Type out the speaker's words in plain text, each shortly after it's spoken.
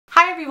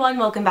Hi everyone,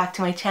 welcome back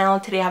to my channel.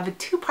 Today I have a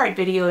two-part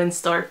video in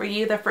store for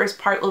you. The first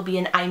part will be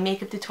an eye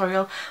makeup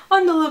tutorial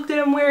on the look that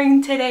I'm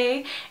wearing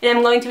today. And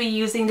I'm going to be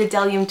using the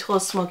Bdellium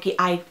Tools Smoky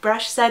Eye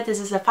brush set. This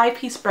is a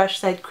 5-piece brush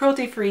set,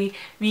 cruelty-free,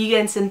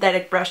 vegan,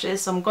 synthetic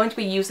brushes. So I'm going to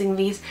be using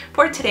these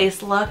for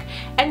today's look.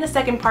 And the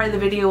second part of the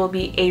video will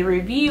be a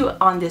review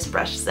on this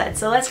brush set.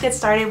 So let's get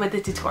started with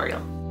the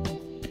tutorial.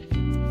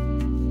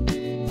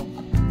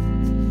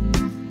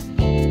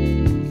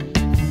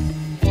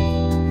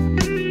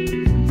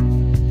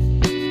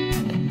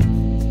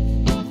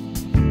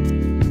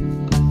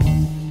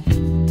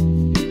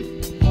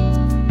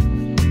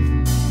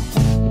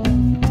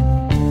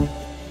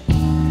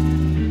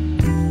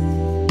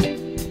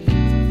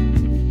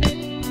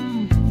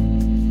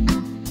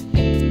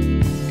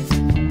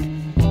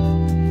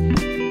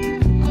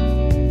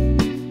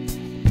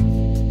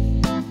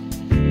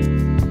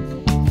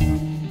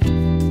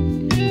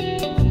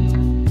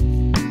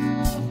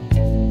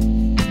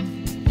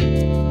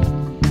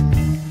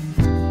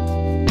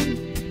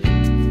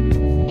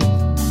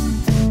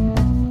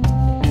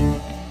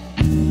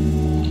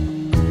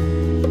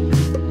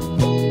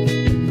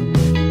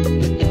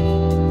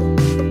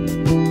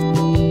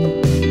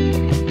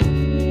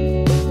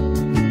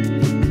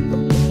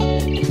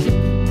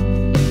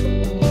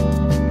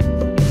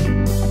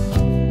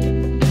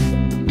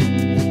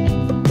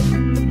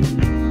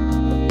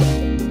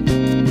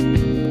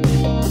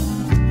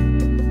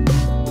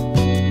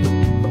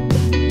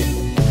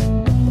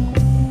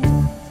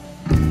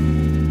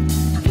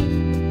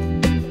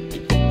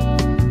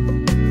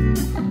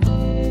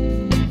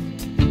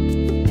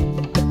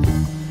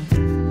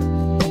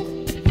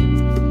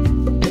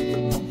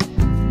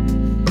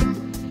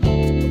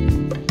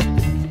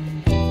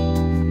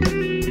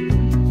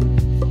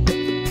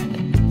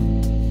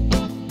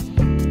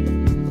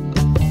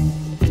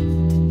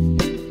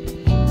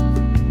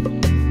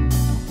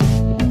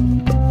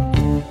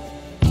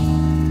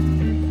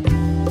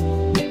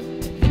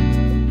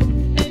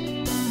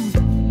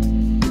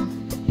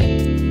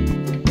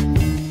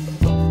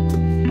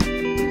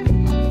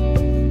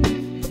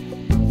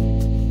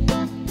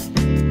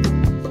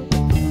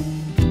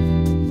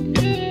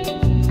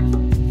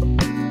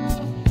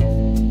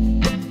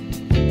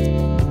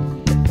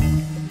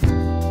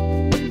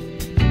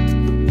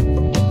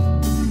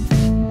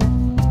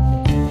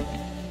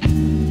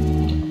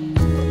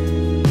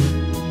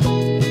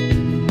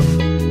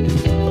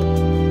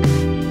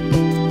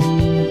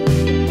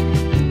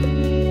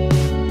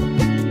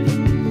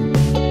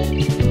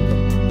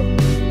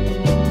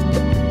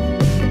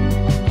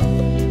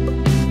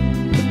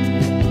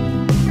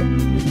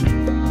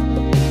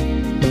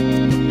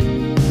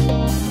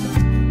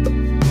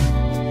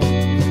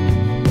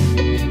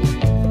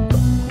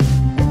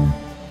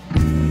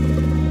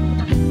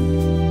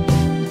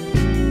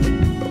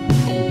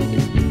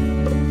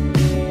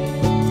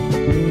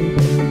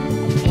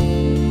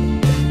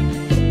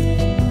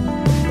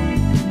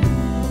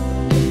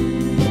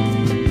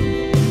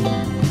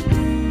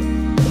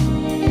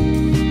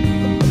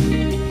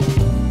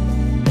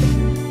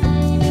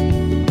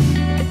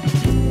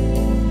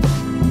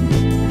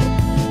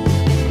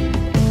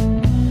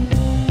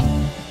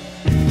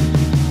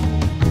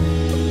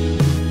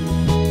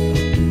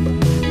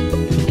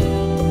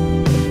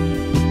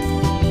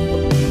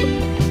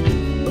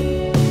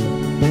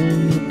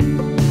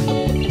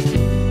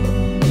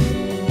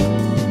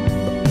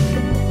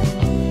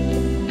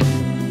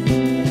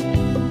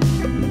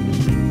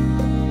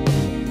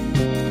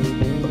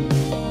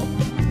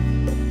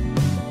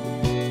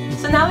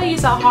 Now that you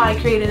saw how I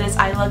created this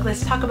eye look,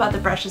 let's talk about the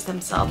brushes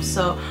themselves.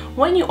 So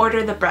when you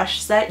order the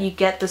brush set, you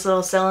get this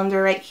little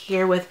cylinder right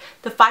here with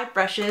the 5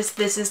 brushes.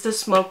 This is the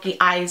Smoky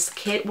Eyes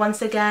kit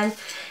once again.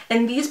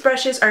 And these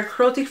brushes are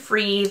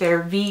cruelty-free,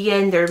 they're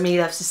vegan, they're made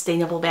of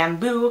sustainable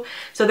bamboo.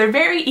 So they're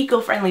very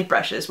eco-friendly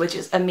brushes, which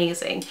is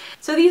amazing.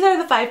 So these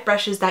are the 5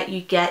 brushes that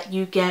you get.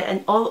 You get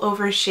an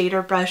all-over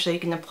shader brush so you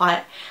can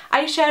apply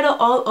eyeshadow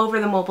all over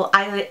the mobile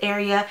eyelid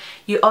area.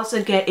 You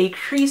also get a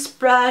crease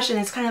brush, and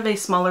it's kind of a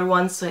smaller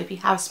one, so if you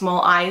have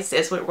small eyes,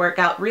 this would work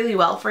out really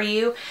well for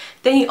you.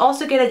 Then you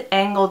also get an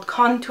angled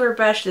contour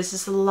brush. This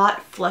is a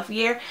lot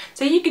fluffier,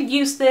 so you could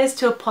use this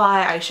to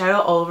apply eyeshadow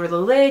all over the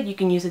lid. You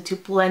can use it to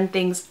blend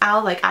things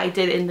out like I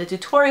did in the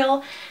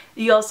tutorial.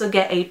 You also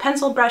get a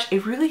pencil brush, a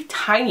really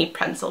tiny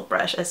pencil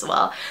brush as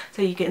well,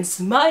 so you can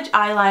smudge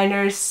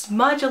eyeliner,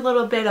 smudge a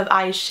little bit of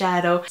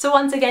eyeshadow. So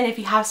once again, if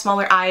you have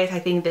smaller eyes, I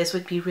think this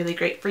would be really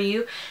great for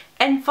you.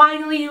 And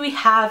finally, we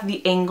have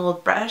the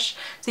angled brush.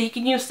 So you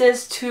can use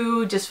this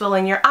to just fill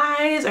in your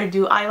eyes or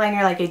do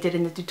eyeliner like I did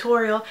in the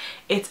tutorial.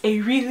 It's a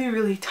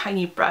really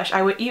tiny brush.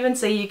 I would even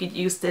say you could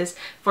use this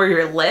for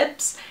your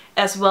lips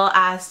as well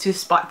as to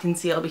spot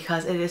conceal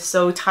because it is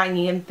so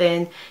tiny and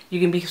thin. You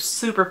can be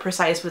super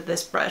precise with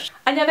this brush.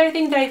 Another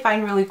thing that I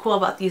find really cool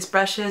about these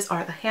brushes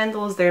are the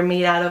handles. They're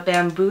made out of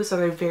bamboo, so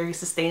they're very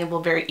sustainable,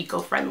 very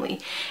eco-friendly.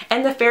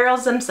 And the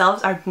ferrules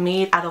themselves are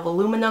made out of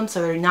aluminum,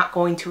 so they're not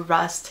going to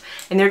rust,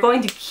 and they're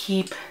going to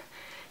keep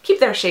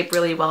their shape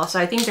really well. So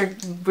I think they're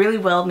really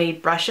well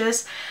made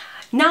brushes.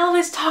 Now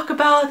let's talk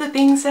about the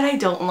things that I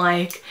don't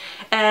like.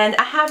 And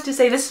I have to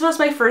say, this was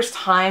my first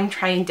time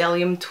trying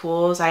Bdellium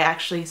Tools. I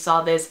actually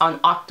saw this on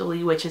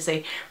Octoly, which is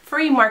a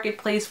free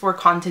marketplace for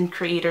content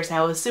creators, and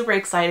I was super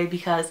excited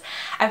because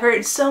I've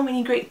heard so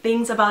many great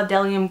things about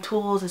Bdellium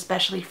Tools,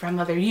 especially from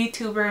other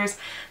YouTubers.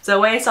 So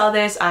when I saw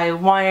this, I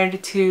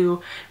wanted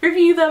to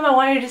review them. I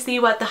wanted to see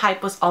what the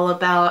hype was all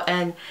about,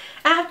 and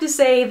I have to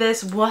say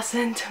this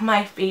wasn't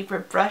my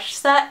favorite brush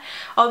set.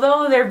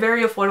 Although they're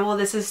very affordable,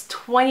 this is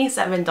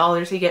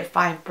 $27. You get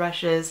 5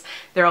 brushes.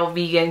 They're all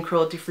vegan,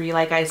 cruelty-free,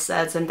 like I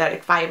said,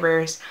 synthetic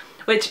fibers,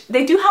 which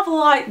they do have a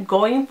lot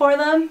going for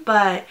them,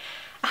 but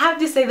I have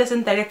to say the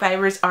synthetic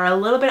fibers are a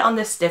little bit on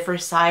the stiffer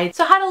side,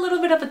 so I had a little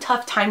bit of a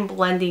tough time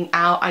blending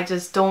out. I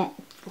just don't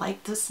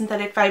like the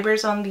synthetic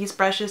fibers on these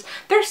brushes.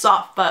 They're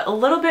soft, but a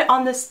little bit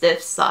on the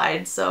stiff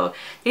side, so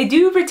they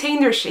do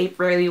retain their shape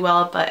really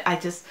well, but I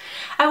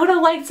would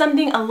have liked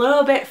something a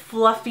little bit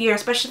fluffier,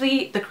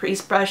 especially the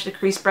crease brush. The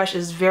crease brush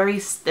is very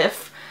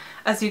stiff.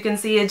 As you can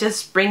see, it just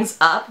springs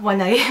up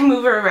when I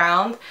move it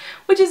around,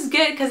 which is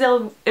good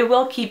because it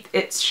will keep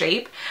its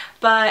shape,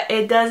 but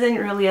it doesn't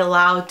really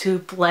allow to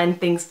blend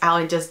things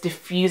out and just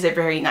diffuse it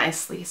very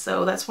nicely.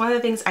 So that's one of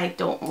the things I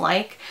don't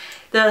like.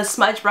 The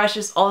smudge brush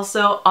is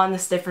also on the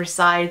stiffer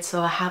side,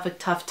 so I have a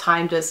tough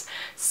time just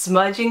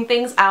smudging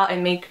things out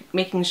and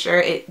making sure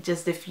it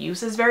just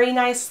diffuses very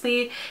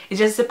nicely. It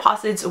just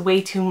deposits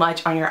way too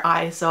much on your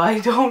eyes, so I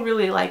don't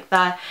really like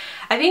that.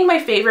 I think my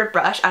favorite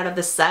brush out of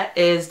the set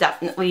is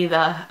definitely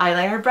the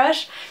eyeliner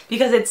brush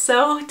because it's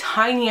so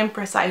tiny and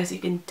precise. You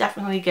can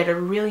definitely get a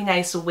really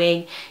nice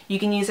wing. You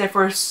can use it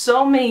for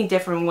so many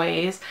different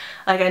ways.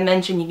 Like I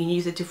mentioned, you can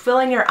use it to fill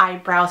in your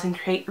eyebrows and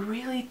create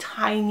really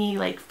tiny,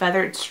 like,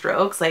 feathered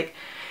strokes. Like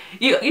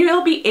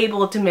you'll be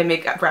able to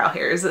mimic brow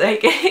hairs.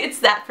 Like, it's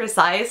that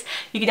precise.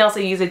 You can also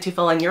use it to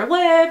fill in your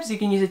lips. You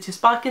can use it to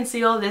spot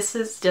conceal. This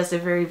is just a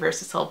very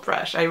versatile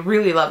brush. I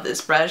really love this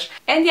brush.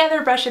 And the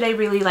other brush that I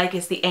really like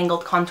is the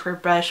angled contour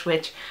brush,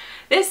 which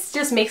this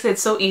just makes it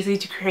so easy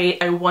to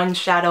create a one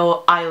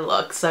shadow eye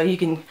look. So you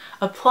can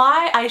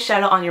apply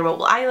eyeshadow on your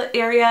mobile eye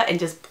area and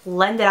just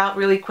blend it out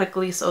really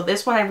quickly. So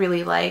this one I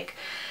really like.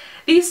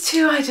 These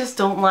two I just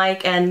don't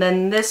like, and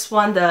then this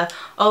one, the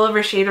all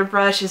over shader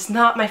brush, is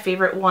not my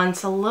favorite one.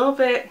 It's a little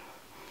bit,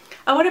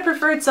 I would have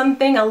preferred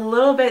something a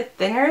little bit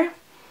thinner.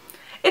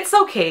 It's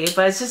okay,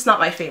 but it's just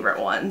not my favorite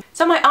one.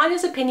 So my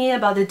honest opinion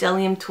about the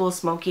Bdellium Tools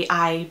Smoky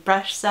Eye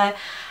brush set,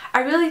 I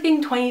really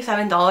think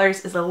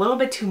 $27 is a little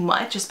bit too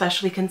much,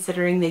 especially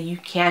considering that you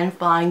can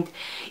find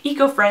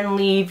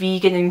eco-friendly,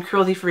 vegan, and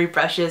cruelty-free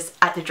brushes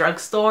at the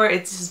drugstore.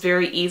 It's just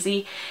very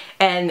easy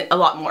and a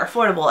lot more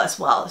affordable as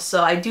well.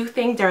 So I do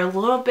think they're a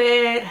little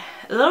bit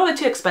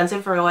too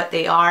expensive for what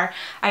they are.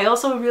 I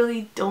also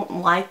really don't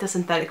like the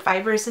synthetic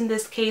fibers in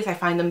this case. I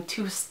find them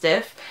too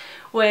stiff,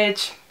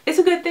 which is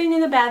a good thing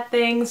and a bad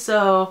thing.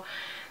 So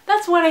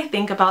that's what I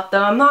think about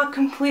them. I'm not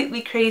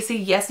completely crazy.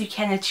 Yes, you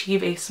can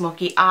achieve a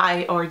smoky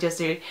eye or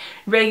just a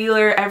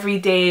regular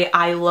everyday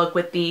eye look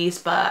with these,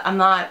 but I'm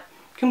not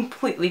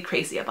completely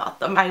crazy about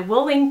them. I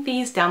will link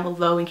these down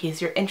below in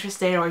case you're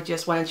interested or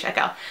just want to check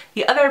out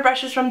the other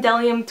brushes from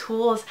Bdellium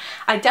Tools.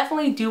 I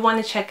definitely do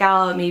want to check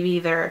out maybe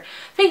their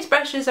face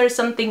brushes or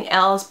something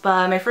else,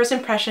 but my first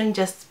impression,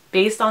 just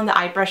based on the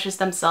eye brushes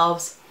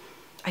themselves,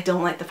 I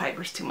don't like the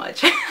fibers too much.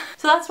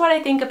 So that's what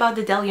I think about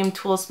the Bdellium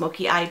Tools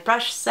Smoky Eye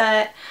brush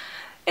set.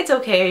 It's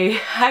okay.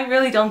 I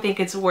really don't think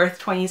it's worth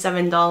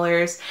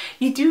 $27.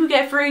 You do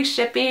get free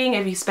shipping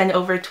if you spend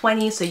over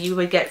 $20, so you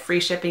would get free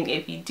shipping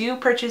if you do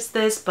purchase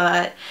this,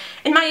 but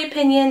in my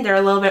opinion, they're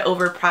a little bit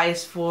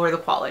overpriced for the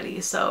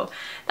quality. So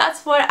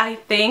that's what I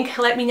think.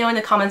 Let me know in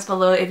the comments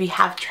below if you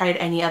have tried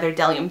any other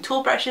Bdellium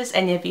tool brushes,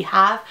 and if you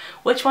have,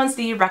 which ones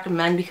do you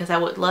recommend, because I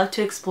would love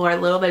to explore a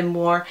little bit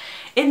more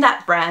in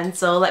that brand.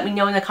 So let me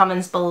know in the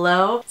comments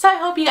below. So I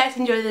hope you guys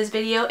enjoyed this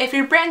video. If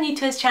you're brand new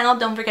to this channel,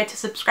 don't forget to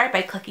subscribe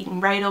by clicking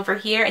right over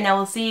here, and I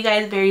will see you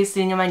guys very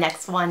soon in my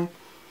next one.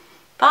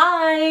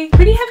 Bye!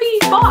 Pretty heavy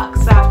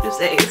box, I have to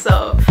say,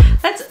 so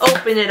let's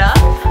open it up.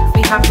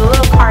 We have the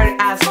little card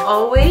as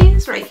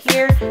always right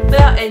here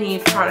without any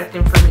product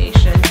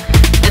information,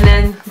 and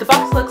then the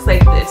box looks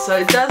like this, so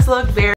it does look very